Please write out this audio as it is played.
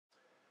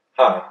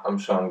Hi, I'm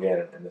Sean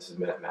Gannon, and this is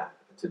Minute Math.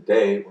 And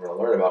today, we're going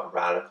to learn about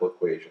radical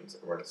equations,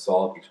 and we're going to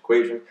solve each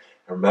equation, and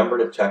remember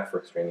to check for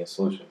extraneous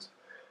solutions.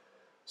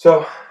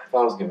 So, if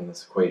I was given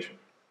this equation,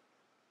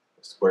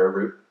 the square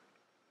root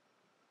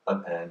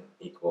of n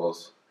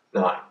equals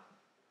 9.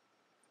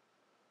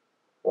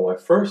 Well,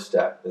 my first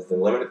step is to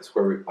eliminate the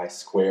square root by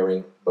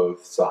squaring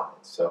both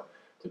sides. So,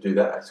 to do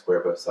that, I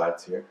square both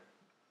sides here,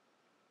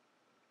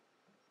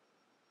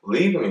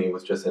 leaving me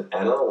with just an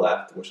n on the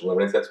left, which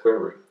eliminates that square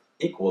root,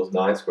 equals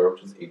 9 squared,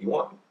 which is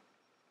 81.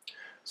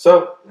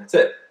 So that's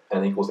it.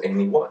 N equals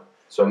 81.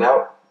 So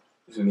now,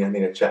 I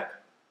need a check.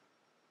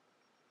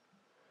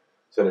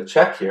 So to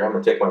check here, I'm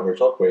going to take my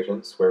original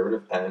equation, square root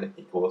of n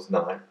equals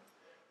 9,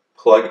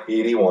 plug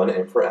 81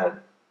 in for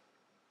n,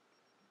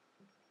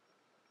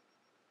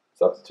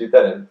 substitute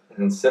that in, and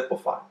then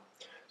simplify.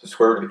 So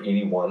square root of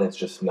 81 is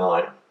just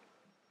 9.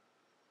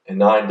 And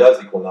 9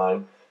 does equal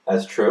 9.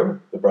 That's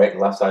true. The right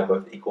and left side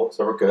both equal,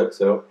 so we're good.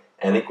 So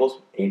n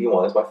equals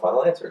 81 is my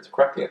final answer. It's a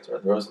correct answer.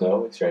 There was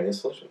no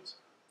extraneous solutions.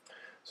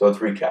 So let's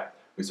recap.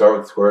 We start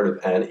with the square root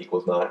of n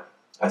equals 9.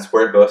 I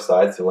squared both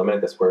sides to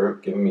eliminate the square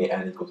root, giving me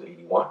n equals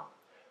 81.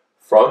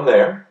 From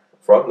there,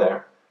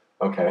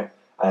 okay,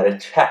 I had a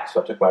check,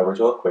 so I took my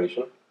original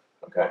equation,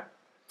 okay.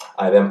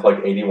 I then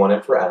plugged 81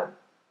 in for n,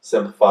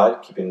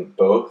 simplified, keeping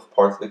both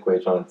parts of the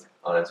equation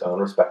on its own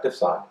respective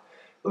side,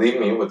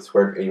 leaving me with the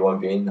square root of 81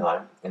 being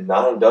 9, and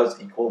 9 does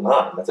equal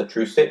 9. That's a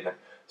true statement.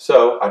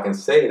 So I can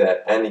say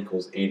that n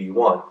equals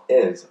 81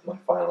 is my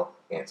final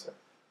answer.